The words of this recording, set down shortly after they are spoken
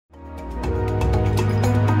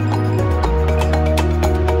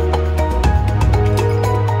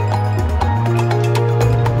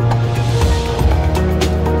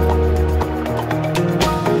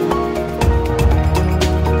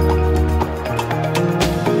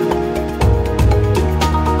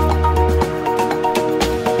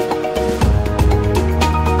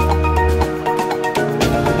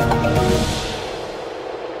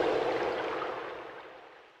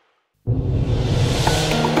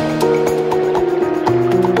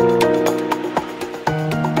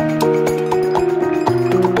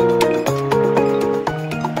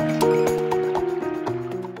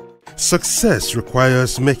Success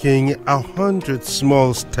requires making 100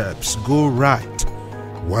 small steps go right,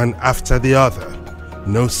 one after the other.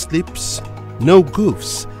 No slips, no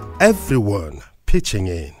goofs, everyone pitching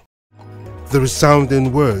in. The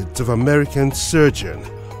resounding words of American surgeon,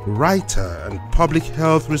 writer and public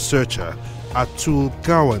health researcher Atul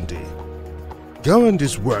Gawande.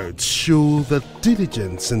 Gawande's words show that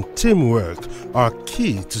diligence and teamwork are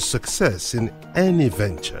key to success in any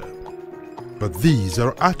venture. But these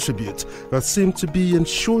are attributes that seem to be in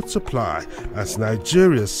short supply as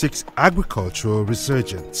Nigeria seeks agricultural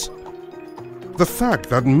resurgence. The fact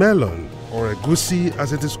that melon, or egusi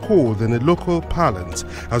as it is called in a local parlance,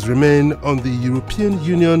 has remained on the European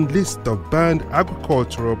Union list of banned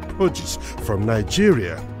agricultural produce from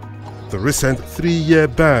Nigeria, the recent 3-year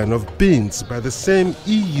ban of beans by the same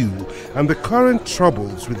EU, and the current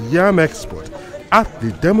troubles with yam export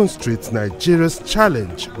aptly demonstrates Nigeria's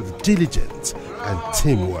challenge with diligence and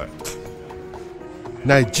teamwork.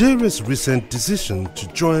 Nigeria's recent decision to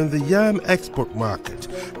join the yam export market,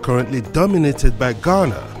 currently dominated by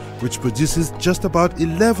Ghana, which produces just about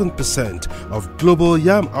 11% of global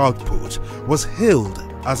yam output, was hailed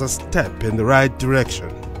as a step in the right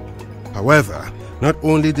direction. However, not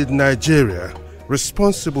only did Nigeria,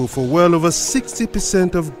 responsible for well over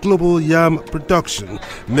 60% of global yam production,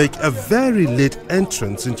 make a very late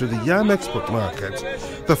entrance into the yam export market,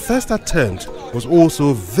 the first attempt was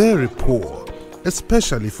also very poor,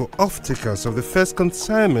 especially for off-takers of the first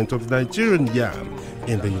consignment of Nigerian yam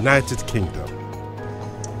in the United Kingdom.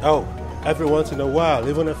 Oh, every once in a while,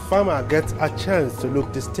 even a farmer gets a chance to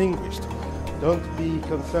look distinguished. Don't be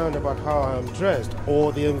concerned about how I am dressed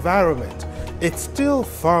or the environment. It's still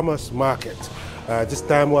farmers' market. This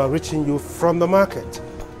time we're reaching you from the market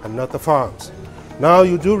and not the farms. Now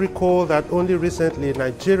you do recall that only recently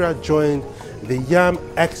Nigeria joined the yam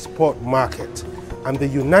export market, and the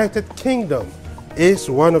United Kingdom is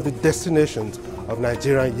one of the destinations of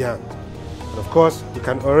Nigerian yam. And of course, you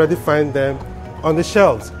can already find them on the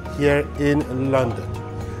shelves here in London.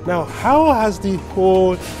 Now, how has the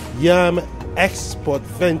whole yam export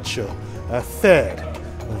venture fared?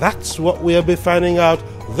 That's what we'll be finding out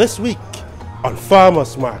this week on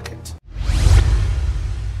Farmers Market.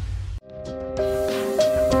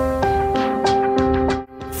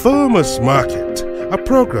 Farmers Market, a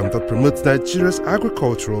program that promotes Nigeria's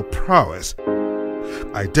agricultural prowess,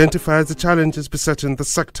 identifies the challenges besetting the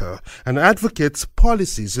sector, and advocates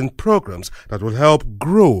policies and programs that will help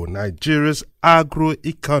grow Nigeria's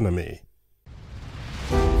agro-economy.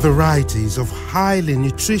 Varieties of highly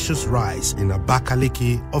nutritious rice in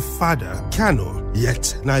Abakaliki, Ofada, Kano,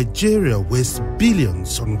 yet Nigeria wastes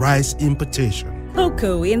billions on rice importation.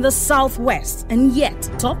 Cocoa in the southwest, and yet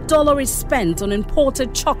top dollar is spent on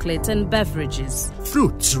imported chocolate and beverages.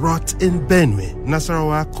 Fruits rot in Benue,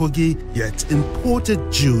 Nasarawa, Kogi, yet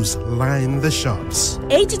imported juice line the shops.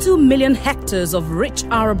 82 million hectares of rich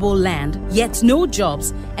arable land, yet no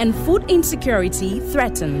jobs, and food insecurity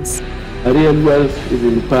threatens. Real wealth is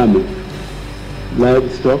in farming,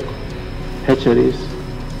 livestock, hatcheries,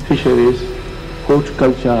 fisheries,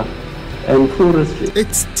 horticulture, and forestry.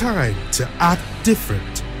 It's time to act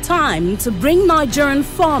different. Time to bring Nigerian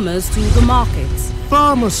farmers to the market.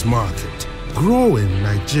 Farmers Market, growing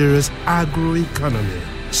Nigeria's agro-economy.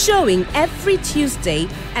 Showing every Tuesday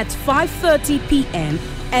at 5:30 p.m.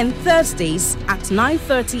 and Thursdays at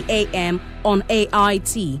 9:30 a.m. on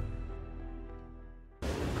AIT.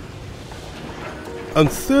 On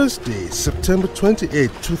Thursday, September 28,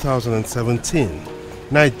 2017,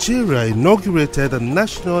 Nigeria inaugurated a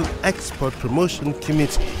National Export Promotion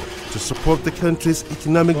Committee to support the country's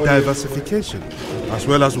economic diversification, as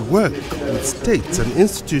well as work with states and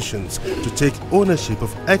institutions to take ownership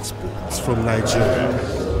of exports from Nigeria.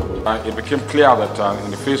 It became clear that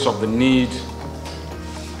in the face of the need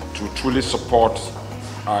to truly support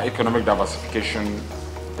economic diversification,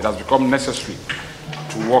 it has become necessary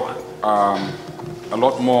to work a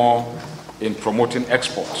lot more in promoting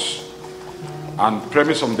exports. And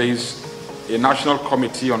premise on this, a National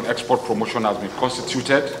Committee on Export Promotion has been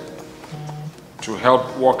constituted to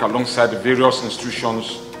help work alongside the various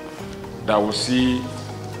institutions that will see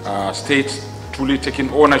states truly taking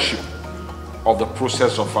ownership of the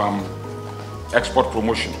process of export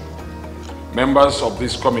promotion. Members of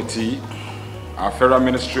this committee are Federal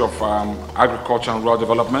Ministry of Agriculture and Rural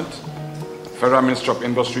Development, Federal Ministry of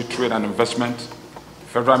Industry, Trade and Investment,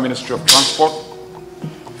 Federal Ministry of Transport,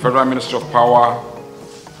 Federal Ministry of Power,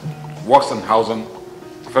 Works and Housing,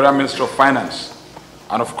 Federal Ministry of Finance,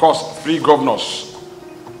 and of course 3 governors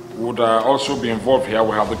would also be involved here.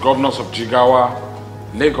 We have the governors of Jigawa,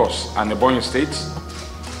 Lagos and Ebonyi states.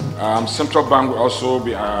 Central Bank will also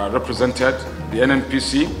be represented, the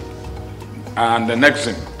NNPC, and the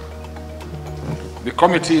Nexim. The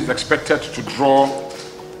committee is expected to draw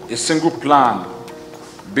a single plan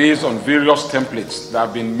based on various templates that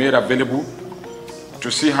have been made available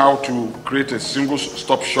to see how to create a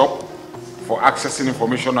single-stop shop for accessing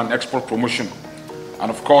information on export promotion, and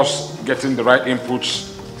of course, getting the right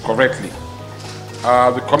inputs correctly.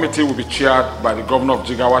 The committee will be chaired by the governor of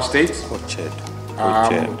Jigawa State.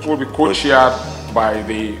 Will be co-chaired by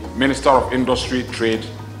the Minister of Industry, Trade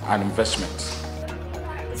and Investment.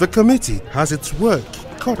 The committee has its work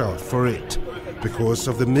cut out for it because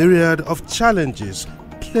of the myriad of challenges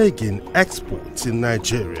plaguing exports in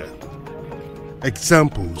Nigeria.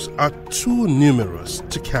 Examples are too numerous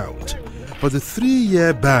to count, but the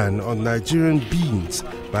 3-year ban on Nigerian beans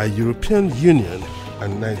by European Union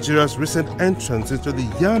and Nigeria's recent entrance into the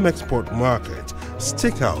yam export market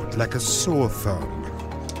stick out like a sore thumb.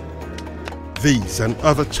 These and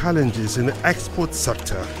other challenges in the export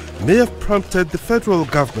sector may have prompted the federal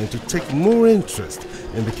government to take more interest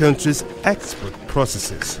in the country's export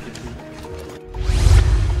processes.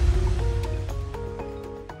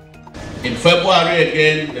 In February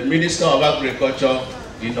again, the Minister of Agriculture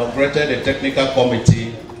inaugurated a technical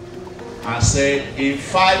committee and said, in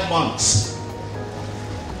 5 months,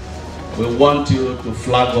 we want you to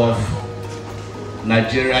flag off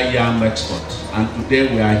Nigeria yam export. And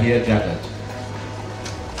today we are here gathered.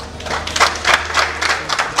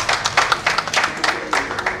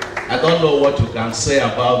 I don't know what you can say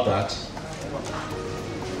about that,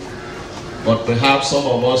 but perhaps some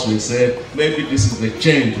of us will say, maybe this is the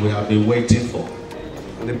change we have been waiting for.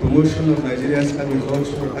 The promotion of Nigeria's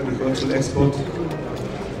agricultural export.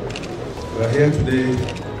 We are here today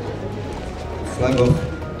to flag off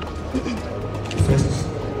the first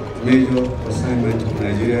major assignment of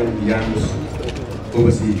Nigerian yams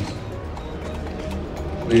overseas.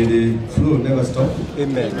 May the flow never stop.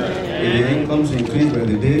 Amen. May the incomes increase by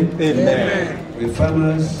the day. Amen. May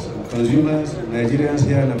farmers, consumers, Nigerians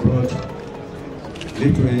here and abroad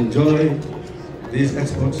live to enjoy these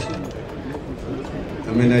exports.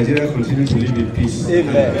 And may Nigeria continue to live in peace.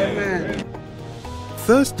 Amen.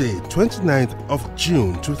 Thursday, 29th of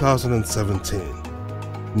June 2017.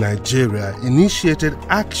 Nigeria initiated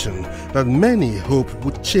action that many hope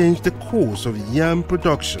would change the course of yam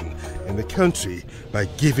production in the country by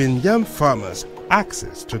giving yam farmers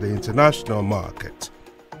access to the international market.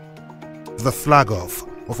 The flag-off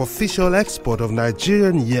of official export of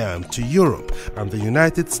Nigerian yam to Europe and the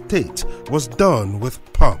United States was done with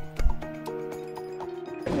pomp.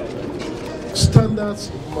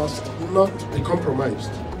 Standards must not be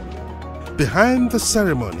compromised. Behind the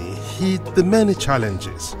ceremony hid the many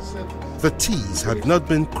challenges. The T's had not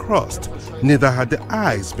been crossed, neither had the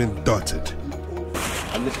I's been dotted.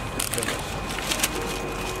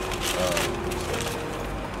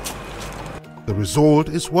 The result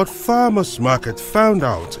is what Farmers Market found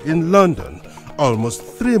out in London almost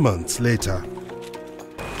 3 months later.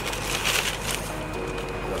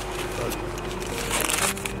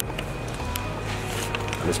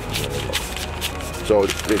 So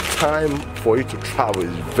the time for you to travel is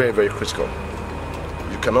very, very critical.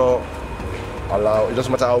 You cannot allow, it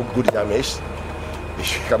doesn't matter how good the yam is, you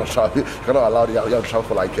cannot allow the yam to travel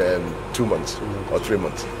for like 2 months or 3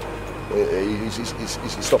 months.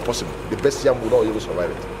 It's not possible. The best yam will not even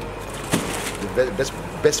survive it. The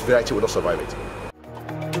best variety will not survive it.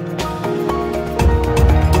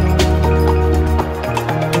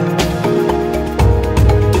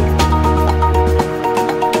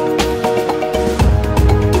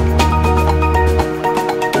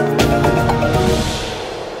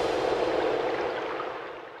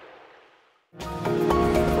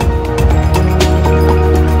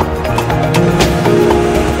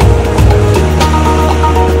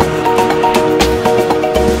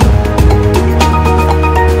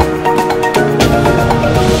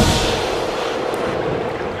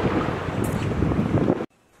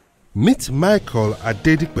 Meet Michael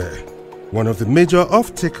Adedipe, one of the major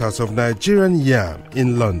off-takers of Nigerian yam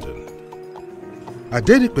in London.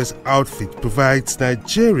 Adedipe's outfit provides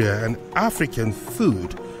Nigeria and African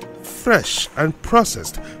food, fresh and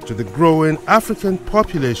processed to the growing African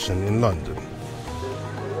population in London.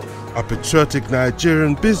 A patriotic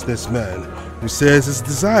Nigerian businessman who says his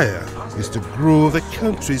desire is to grow the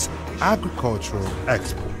country's agricultural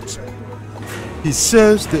exports. He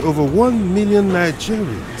serves the over 1 million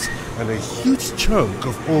Nigerians and a huge chunk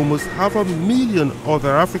of almost 500,000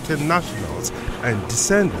 other African nationals and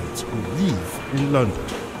descendants who live in London.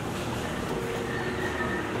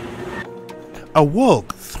 A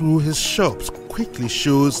walk through his shops quickly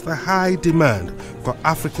shows the high demand for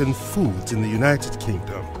African foods in the United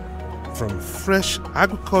Kingdom. From fresh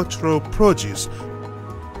agricultural produce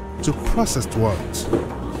to processed ones,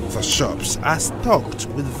 the shops are stocked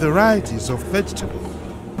with varieties of vegetable,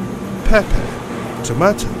 pepper,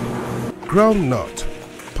 tomato, groundnut,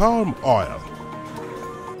 palm oil,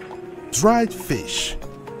 dried fish.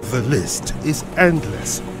 The list is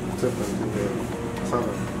endless.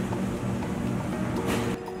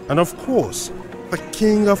 And of course, the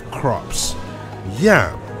king of crops,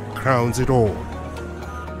 yam, crowns it all.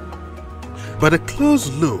 But a close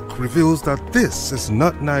look reveals that this is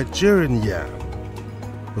not Nigerian yam.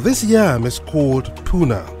 This yam is called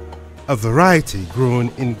puna, a variety grown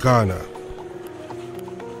in Ghana.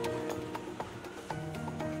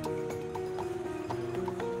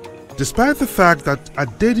 Despite the fact that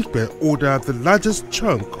Adedipe ordered the largest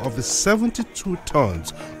chunk of the 72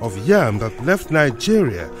 tons of yam that left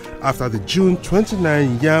Nigeria after the June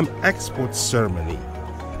 29 yam export ceremony,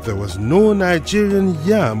 there was no Nigerian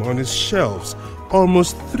yam on his shelves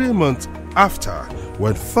almost 3 months after,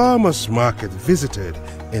 when Farmers Market visited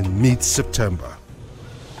in mid-September.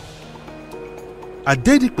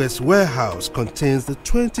 Adedipe's warehouse contains the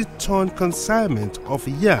 20-ton consignment of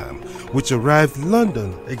yam, which arrived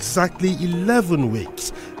London exactly 11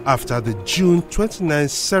 weeks after the June 29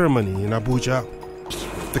 ceremony in Abuja.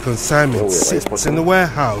 The consignment sits in the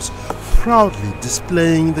warehouse, proudly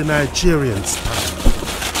displaying the Nigerian stamp.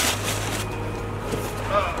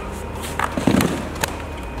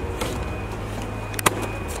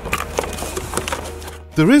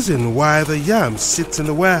 The reason why the yam sits in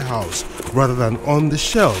the warehouse rather than on the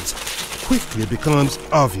shelves quickly becomes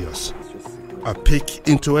obvious. A peek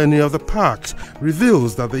into any of the parks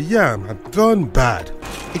reveals that the yam had gone bad,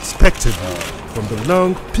 expectedly, from the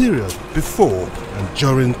long period before and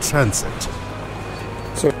during transit.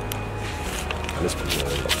 So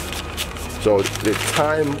the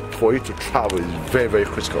time for you to travel is very, very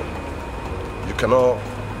critical. You cannot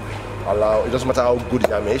allow, it doesn't matter how good the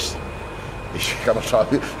yam is, you cannot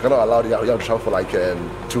allow the yam to travel for like 2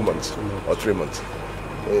 months or 3 months.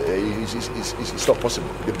 It's not possible.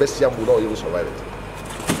 The best yam will not even survive it.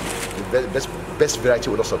 The best variety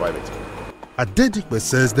will not survive it. Adedipe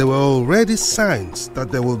says there were already signs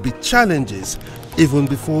that there will be challenges even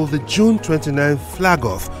before the June 29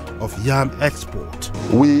 flag-off of yam export.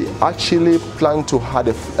 We actually plan to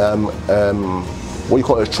have what you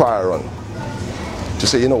call a trial run. To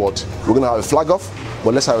say, you know what, we're going to have a flag-off,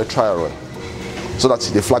 but let's have a trial run, so that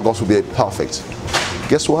the flag-offs will be perfect.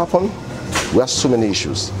 Guess what happened? We have so many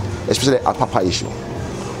issues, especially the Apapa issue.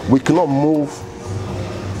 We cannot move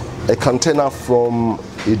a container from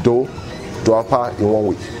Edo to Apa in 1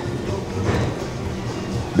 week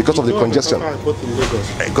because of the congestion.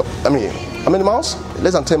 I mean, how many miles?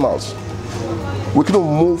 Less than 10 miles. We cannot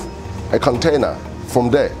move a container from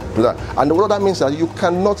there to that. And what that means is that you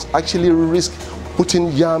cannot actually risk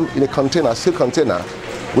putting yam in a container, steel container,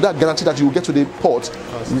 without guarantee that you will get to the port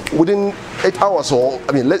within 8 hours, or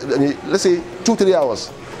let's say 2-3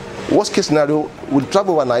 hours. Worst case scenario, we'll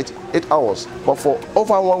travel overnight, 8 hours. But for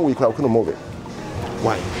over 1 week, we couldn't move it.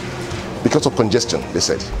 Why? Because of congestion, they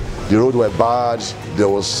said. The roads were bad, there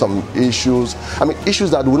was some issues.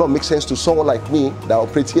 Issues that will not make sense to someone like me that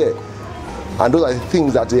operates here. And those are the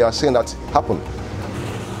things that they are saying that happen.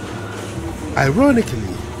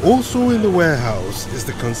 Ironically, also in the warehouse is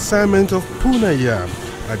the consignment of puna yam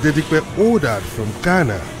Adedipe ordered from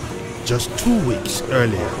Ghana just 2 weeks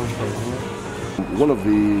earlier. One of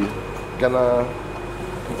the Ghana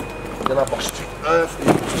boxes to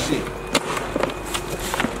see.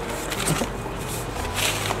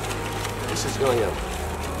 This is Ghana yam.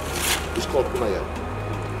 It's called puna yam.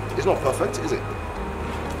 It's not perfect, is it?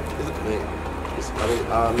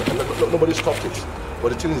 Nobody stopped it.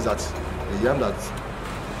 But the thing is that the yam, that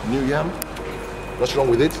new yam, what's wrong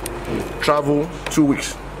with it? Travel 2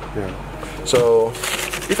 weeks. Yeah. So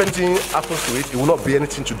if anything happens to it, it will not be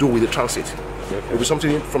anything to do with the transit. Okay. It will be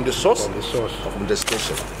something from the source, or from the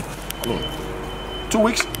destination. 2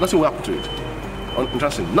 weeks, nothing will happen to it. In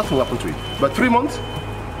transit, nothing will happen to it. But 3 months,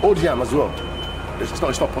 old yam as well. It's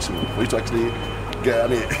not possible for you to actually get.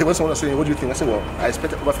 When someone is saying, "What do you think?" I say, "Well, I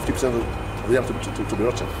expect over 50% of the yam to be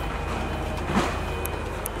rotten."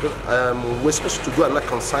 We're supposed to do another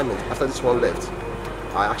consignment after this one left.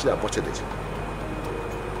 I actually aborted it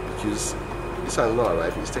because this one has not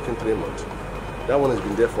arrived. It's taken 3 months. That one has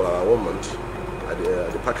been there for 1 month at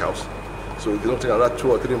the pack house. So it's going to take another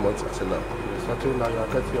 2 or 3 months. I said no. So now you are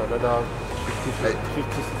getting another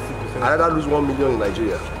 50-60%. I rather lose 1 million in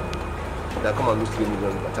Nigeria than come and lose 3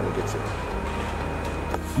 million by the time it gets here.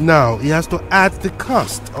 Now he has to add the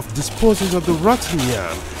cost of disposing of the rotten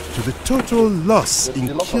yam to the total loss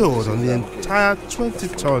incurred on the entire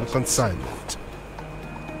 20-ton consignment.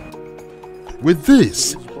 With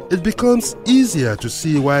this, it becomes easier to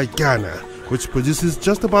see why Ghana, which produces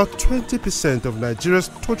just about 20% of Nigeria's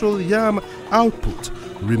total yam output,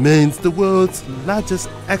 remains the world's largest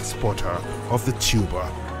exporter of the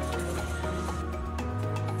tuber.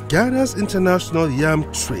 Ghana's international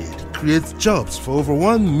yam trade creates jobs for over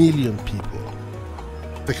 1 million people.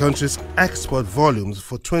 The country's export volumes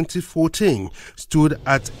for 2014 stood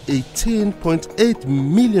at $18.8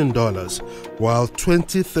 million, while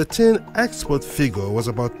 2013 export figure was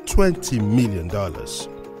about $20 million.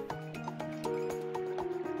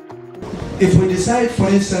 If we decide, for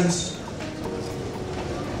instance,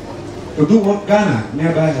 to do what Ghana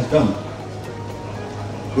nearby has done,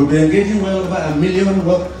 we'll be engaging well over a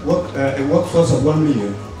workforce of 1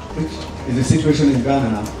 million, which is the situation in Ghana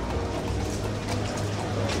now.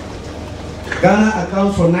 Ghana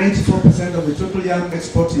accounts for 94% of the total yam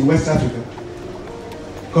exports in West Africa,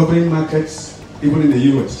 covering markets even in the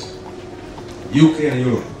US, UK and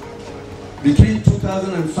Europe. Between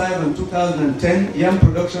 2005 and 2010, yam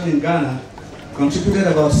production in Ghana contributed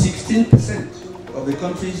about 16% of the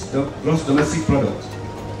country's gross domestic product.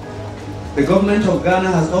 The government of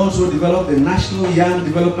Ghana has also developed a national yam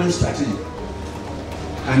development strategy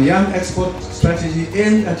and yam export strategy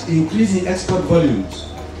aimed at increasing export volumes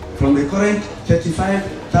from the current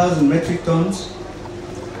 35,000 metric tons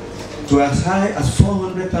to as high as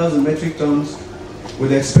 400,000 metric tons,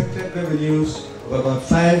 with expected revenues of about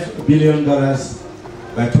 $5 billion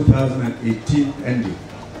by 2018 ending.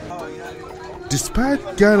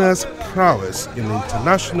 Despite Ghana's prowess in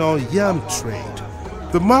international yam trade,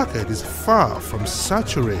 the market is far from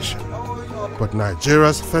saturation. But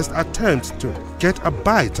Nigeria's first attempt to get a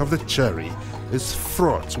bite of the cherry is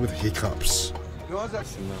fraught with hiccups.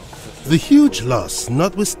 The huge loss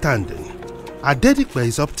notwithstanding, Adedipe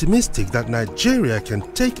is optimistic that Nigeria can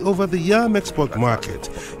take over the yam export market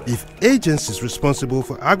if agencies responsible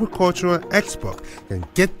for agricultural export can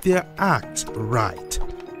get their act right.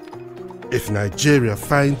 If Nigeria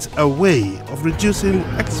finds a way of reducing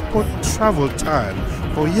export travel time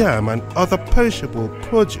for yam and other perishable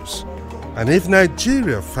produce, and if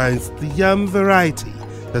Nigeria finds the yam variety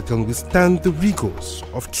that can withstand the rigors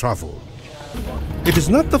of travel. It is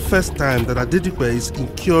not the first time that Adedipe is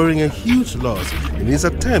incurring a huge loss in his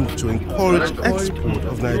attempt to encourage export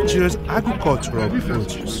of Nigeria's agricultural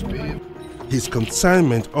produce. His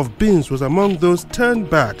consignment of beans was among those turned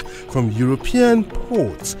back from European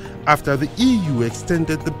ports after the EU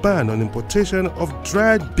extended the ban on importation of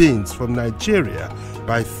dried beans from Nigeria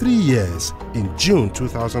by 3 years in June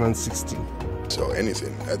 2016. So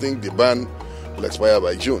anything. I think the ban will expire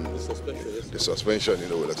by June. The suspension,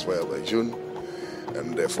 will expire by June.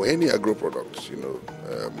 And for any agro product,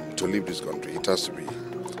 to leave this country, it has to be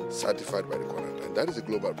certified by the quarantine. That is a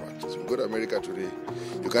global practice. We go to America today,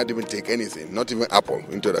 you can't even take anything, not even apple,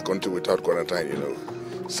 into the country without quarantine,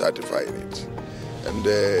 certifying it. And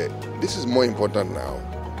this is more important now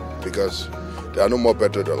because there are no more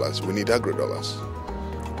petrodollars. We need agro-dollars.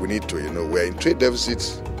 We need to, we're in trade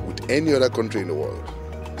deficits with any other country in the world,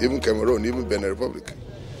 even Cameroon, even Benin Republic.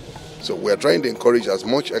 So we are trying to encourage as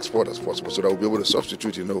much export as possible so that we'll be able to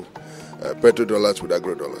substitute, petrodollars with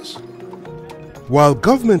agro-dollars. While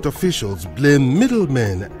government officials blame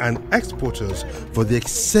middlemen and exporters for the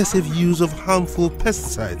excessive use of harmful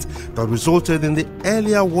pesticides that resulted in the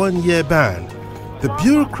earlier one-year ban, the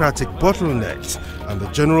bureaucratic bottlenecks and the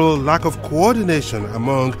general lack of coordination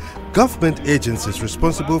among government agencies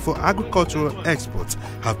responsible for agricultural exports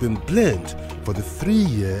have been blamed for the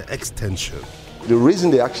 3-year extension. The reason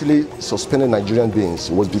they actually suspended Nigerian beans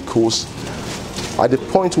was because at the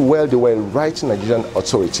point where they were writing Nigerian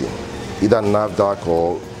authority, either NAFDAC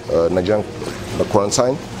or Nigerian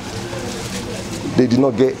quarantine, they did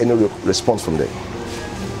not get any response from them.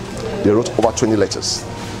 They wrote over 20 letters.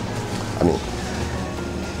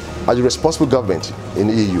 As a responsible government in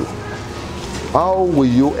the EU, how will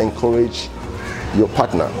you encourage your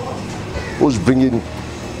partner who's bringing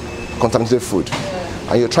contaminated food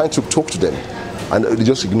and you're trying to talk to them and they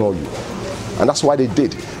just ignore you? And that's why they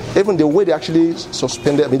did. Even the way they actually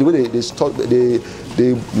suspended, the way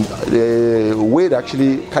the way they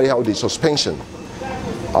actually carry out the suspension,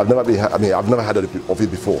 I've never heard of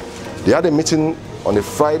it before. They had a meeting on a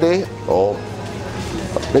Friday or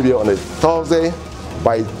maybe on a Thursday.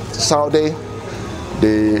 By Saturday,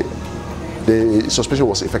 the suspension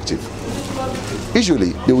was effective.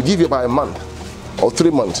 Usually, they will give you about a month or 3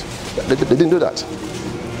 months. They didn't do that.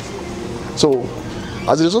 So,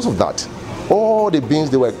 as a result of that, All the beans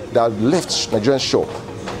that left Nigerian shop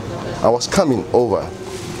and was coming over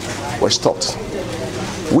were stopped.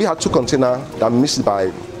 We had 2 containers that missed by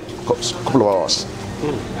a couple of hours.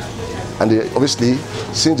 And obviously,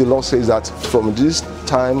 since the law says that from this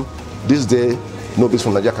time, this day, no beans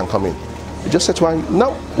from Nigeria can come in. We just said to him,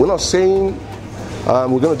 no, we're not saying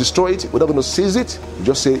we're going to destroy it, we're not going to seize it. We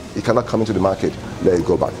just say it cannot come into the market, let it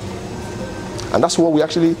go back. And that's what we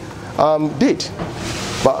actually did.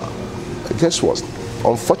 But guess what?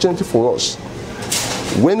 Unfortunately for us,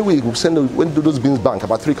 when we went to those beans bank,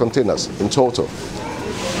 about 3 containers in total,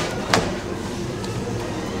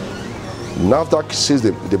 NAFDAC seized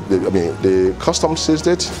the customs seized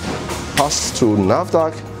it, passed to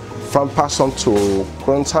NAFDAC, passed on to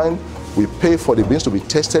quarantine. We pay for the beans to be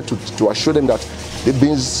tested to assure them that the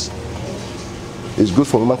beans is good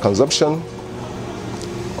for human consumption.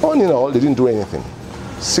 All in all, they didn't do anything.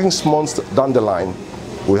 6 months down the line,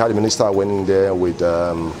 we had the minister went in there with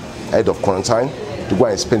head of quarantine to go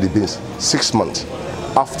and inspect the beans. 6 months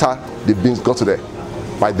after the beans got to there.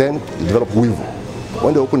 By then, they developed weevil.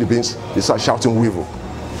 When they opened the beans, they started shouting weevil.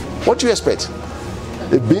 What do you expect?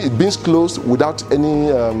 Beans closed without any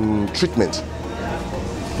treatment.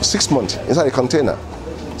 6 months inside a container.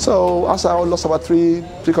 So as I lost about three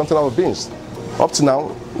containers of beans. Up to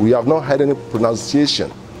now, we have not had any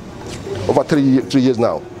pronunciation over 3 years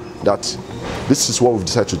now that this is what we've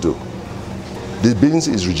decided to do. The beans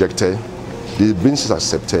is rejected, the beans is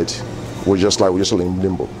accepted. We're just in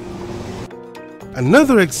limbo.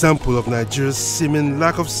 Another example of Nigeria's seeming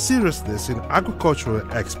lack of seriousness in agricultural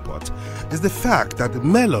export is the fact that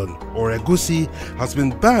melon or egusi has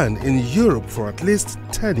been banned in Europe for at least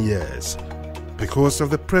 10 years because of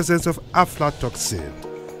the presence of aflatoxin,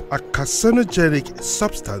 a carcinogenic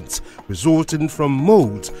substance resulting from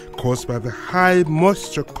mold caused by the high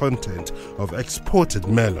moisture content of exported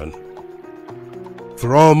melon.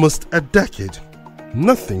 For almost a decade,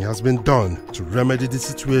 nothing has been done to remedy the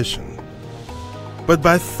situation. But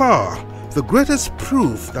by far, the greatest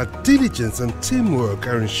proof that diligence and teamwork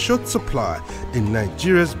are in short supply in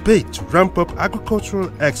Nigeria's bid to ramp up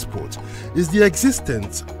agricultural export is the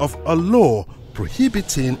existence of a law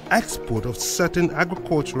prohibiting export of certain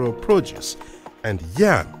agricultural produce, and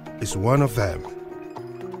yam is one of them.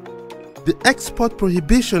 The Export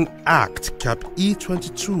Prohibition Act, Cap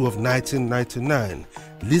E22 of 1999,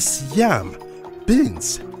 lists yam,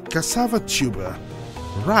 beans, cassava tuber,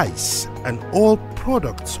 rice, and all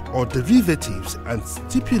products or derivatives and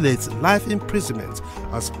stipulates life imprisonment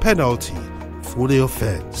as penalty for the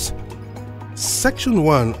offense. Section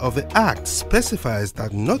 1 of the Act specifies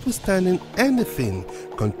that notwithstanding anything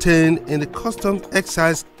contained in the Customs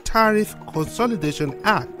Excise Tariff Consolidation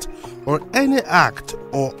Act or any act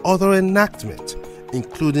or other enactment,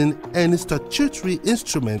 including any statutory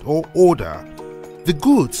instrument or order, the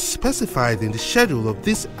goods specified in the schedule of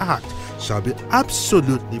this Act shall be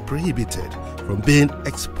absolutely prohibited from being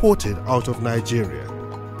exported out of Nigeria.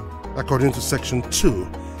 According to Section 2,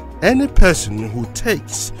 any person who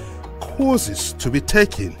takes, causes to be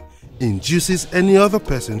taken, induces any other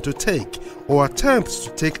person to take, or attempts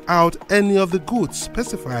to take out any of the goods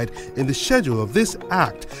specified in the schedule of this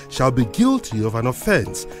Act shall be guilty of an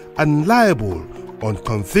offense and liable on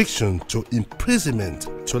conviction to imprisonment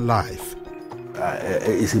to life.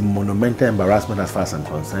 It's a monumental embarrassment as far as I'm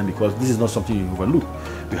concerned, because this is not something you overlook.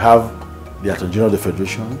 You have the Attorney General of the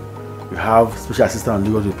Federation, you have Special Assistant and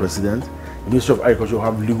Legal to the President, the Ministry of Agriculture, you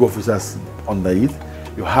have legal officers under it,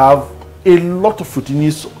 you have a lot of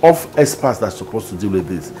routinists of experts that are supposed to deal with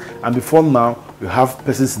this. And before now, you have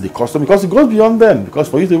persons in the custom, because it goes beyond them, because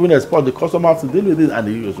for you to even export, the custom has to deal with it, and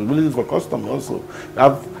the responsibility for custom also. You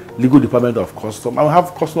have legal department of custom, and we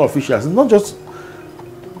have custom officials, not just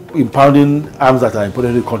impounding arms that are imported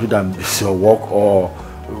in the country that is your work, or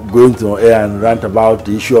going to air and rant about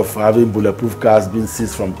the issue of having bulletproof cars being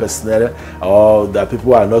seized from personnel, or that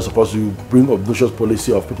people are not supposed to bring obnoxious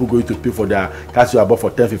policy of people going to pay for their cars you are bought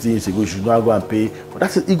for 10-15 years ago. You should not go and pay. But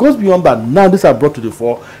that's it. It goes beyond that. Now these are brought to the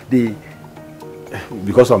fore.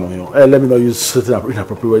 Because I'm, let me not use certain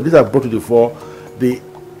inappropriate words. These are brought to the fore the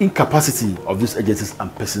incapacity of these agencies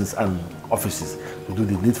and persons and offices to do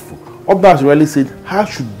the needful. Others really said, how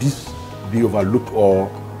should this be overlooked or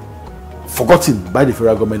forgotten by the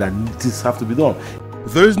federal government, and this have to be done?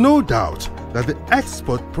 There is no doubt that the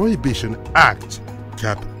Export Prohibition Act,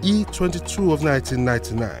 Cap E22 of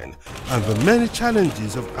 1999, and the many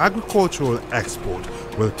challenges of agricultural export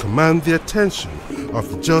will command the attention of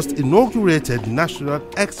the just inaugurated National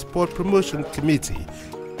Export Promotion Committee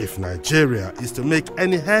if Nigeria is to make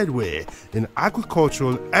any headway in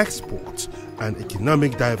agricultural exports and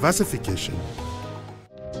economic diversification.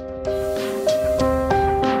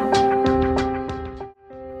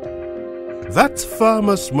 That's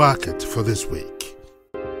Farmers Market for this week.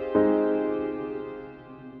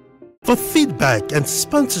 For feedback and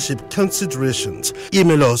sponsorship considerations,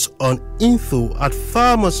 email us on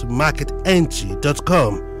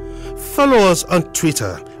info@farmersmarketng.com. Follow us on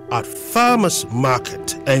Twitter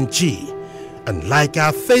 @farmersmarketng and like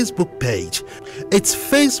our Facebook page. It's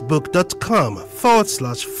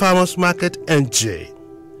facebook.com/farmersmarketng.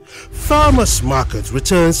 Farmers Market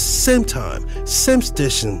returns same time, same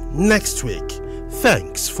station next week.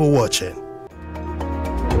 Thanks for watching.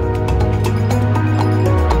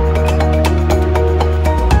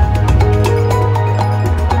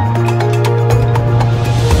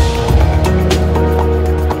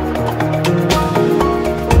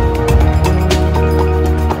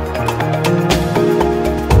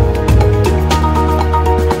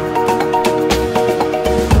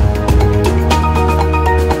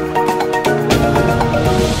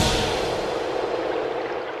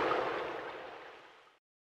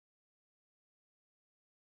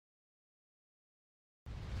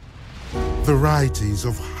 Varieties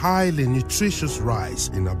of highly nutritious rice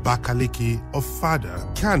in Abakaliki, Ofada,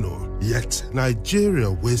 Kano, yet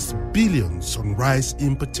Nigeria wastes billions on rice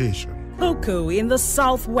importation. Cocoa in the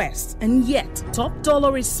southwest, and yet top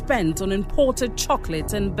dollar is spent on imported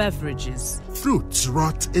chocolate and beverages. Fruits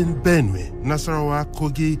rot in Benue, Nasarawa,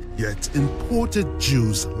 Kogi, yet imported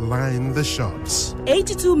juice line the shops.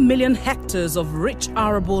 82 million hectares of rich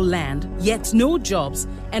arable land, yet no jobs,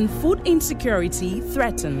 and food insecurity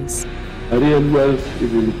threatens. Real wealth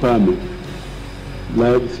is in farming,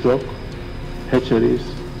 livestock, hatcheries,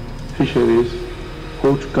 fisheries,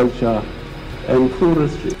 horticulture, and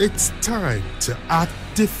forestry. It's time to act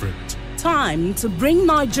different. Time to bring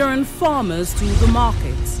Nigerian farmers to the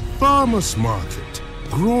markets. Farmers Market,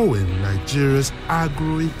 growing Nigeria's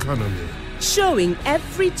agro-economy. Showing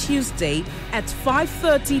every Tuesday at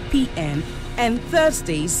 5:30 p.m. and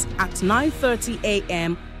Thursdays at 9:30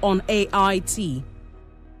 a.m. on AIT.